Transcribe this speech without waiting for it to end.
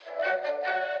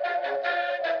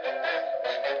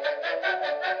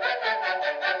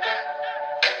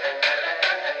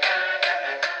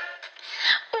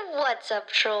What's up,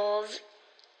 trolls?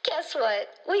 Guess what?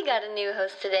 We got a new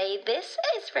host today. This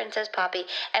is Princess Poppy,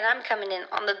 and I'm coming in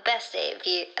on the best day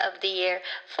of the year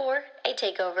for a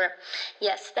takeover.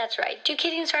 Yes, that's right. Do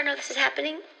Kitty and Star know this is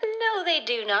happening? No, they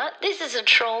do not. This is a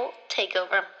troll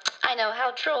takeover. I know,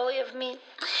 how trolly of me.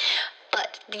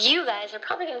 But you guys are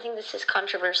probably going to think this is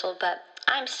controversial, but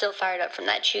I'm still fired up from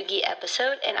that Chugi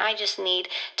episode, and I just need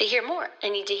to hear more. I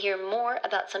need to hear more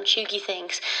about some Chugi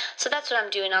things. So that's what I'm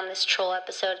doing on this troll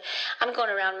episode. I'm going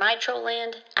around my troll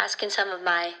land, asking some of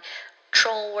my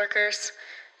troll workers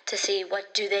to see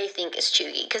what do they think is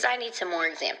Chugi, because I need some more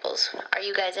examples. Are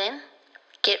you guys in?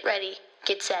 Get ready,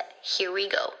 get set, here we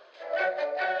go.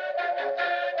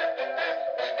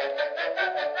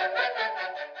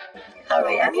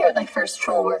 Alright, I'm here with my first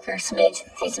troll worker, Smidge.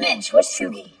 Hey Smidge, what's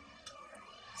Chugi?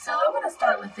 So I'm going to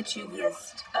start with the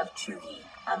chuggiest of chuggy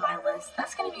on my list.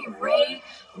 That's going to be Rae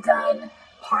Dunn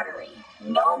Pottery.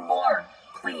 No more,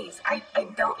 please. I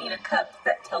don't need a cup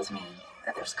that tells me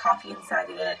that there's coffee inside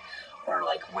of it, or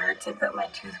like where to put my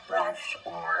toothbrush,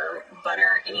 or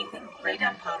butter, anything. Rae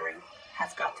Dunn Pottery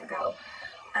has got to go.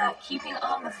 Keeping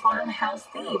on the farmhouse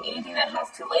theme, anything that has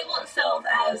to label itself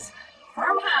as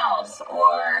farmhouse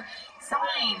or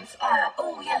signs.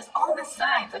 Oh yes, all the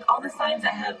signs, like all the signs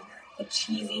that have the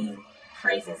cheesy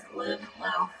phrases, live,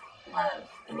 laugh, love,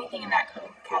 anything in that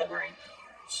category.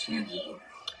 Chugi.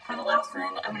 For the last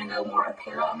one, I'm going to go more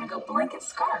apparel. I'm going to go blanket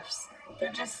scarves.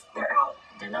 They're out.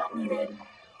 They're not needed.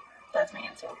 That's my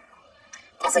answer.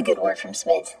 That's a good word from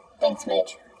Smidge. Thanks,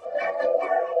 Smidge.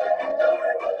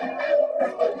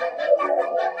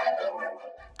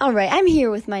 Alright, I'm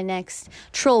here with my next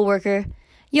troll worker.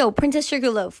 Yo, Princess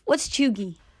Sugarloaf, what's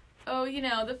Chugi? Oh,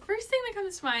 the first thing that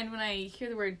comes to mind when I hear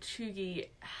the word Chugi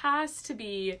has to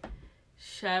be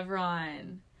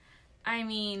chevron. I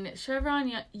mean,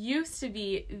 chevron used to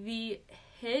be the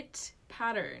hit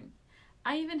pattern.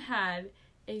 I even had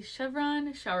a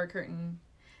chevron shower curtain,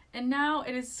 and now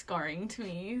it is scarring to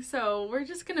me. So we're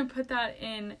just going to put that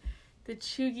in the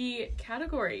Chugi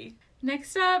category.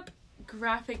 Next up,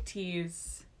 graphic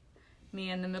tees.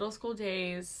 Man, the middle school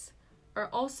days are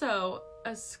also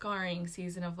a scarring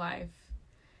season of life.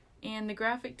 And the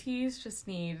graphic tees just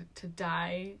need to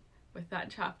die with that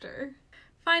chapter.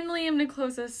 Finally, I'm going to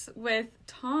close this with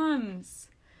Toms.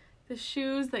 The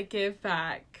shoes that give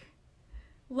back.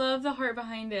 Love the heart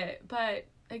behind it, but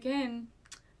again,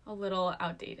 a little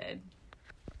outdated.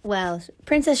 Wow,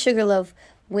 Princess Sugarloaf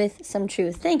with some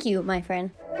truth. Thank you, my friend.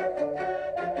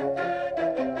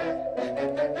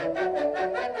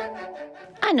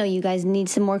 I know you guys need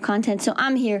some more content, so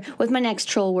I'm here with my next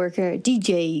troll worker,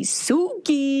 DJ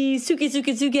Suki.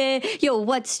 Suki. Yo,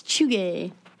 what's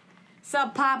Chugi?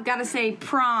 Sup, Pop? Gotta say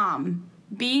prom.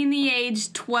 Being the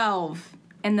age 12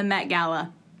 in the Met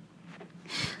Gala.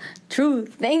 True.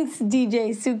 Thanks, DJ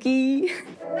Suki.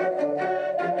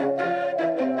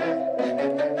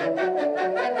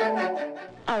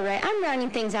 Alright, I'm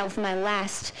rounding things out with my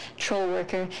last troll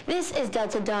worker. This is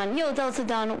Delta Dawn. Yo, Delta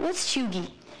Dawn, what's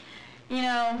Chugi?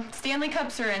 Stanley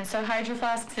Cups are in, so Hydro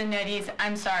Flasks and Nutties,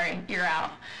 I'm sorry, you're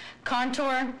out.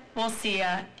 Contour, we'll see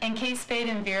ya. And Kate Spade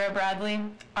and Vera Bradley,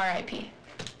 R.I.P.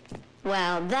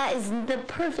 Wow, that is the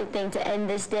perfect thing to end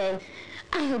this day.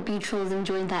 I hope you trolls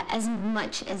enjoyed that as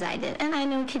much as I did. And I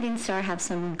know Kitty and Star have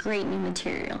some great new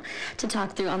material to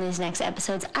talk through on these next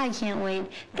episodes. I can't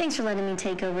wait. Thanks for letting me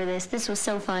take over this. This was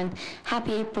so fun.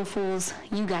 Happy April Fools.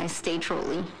 You guys stay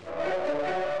trolly.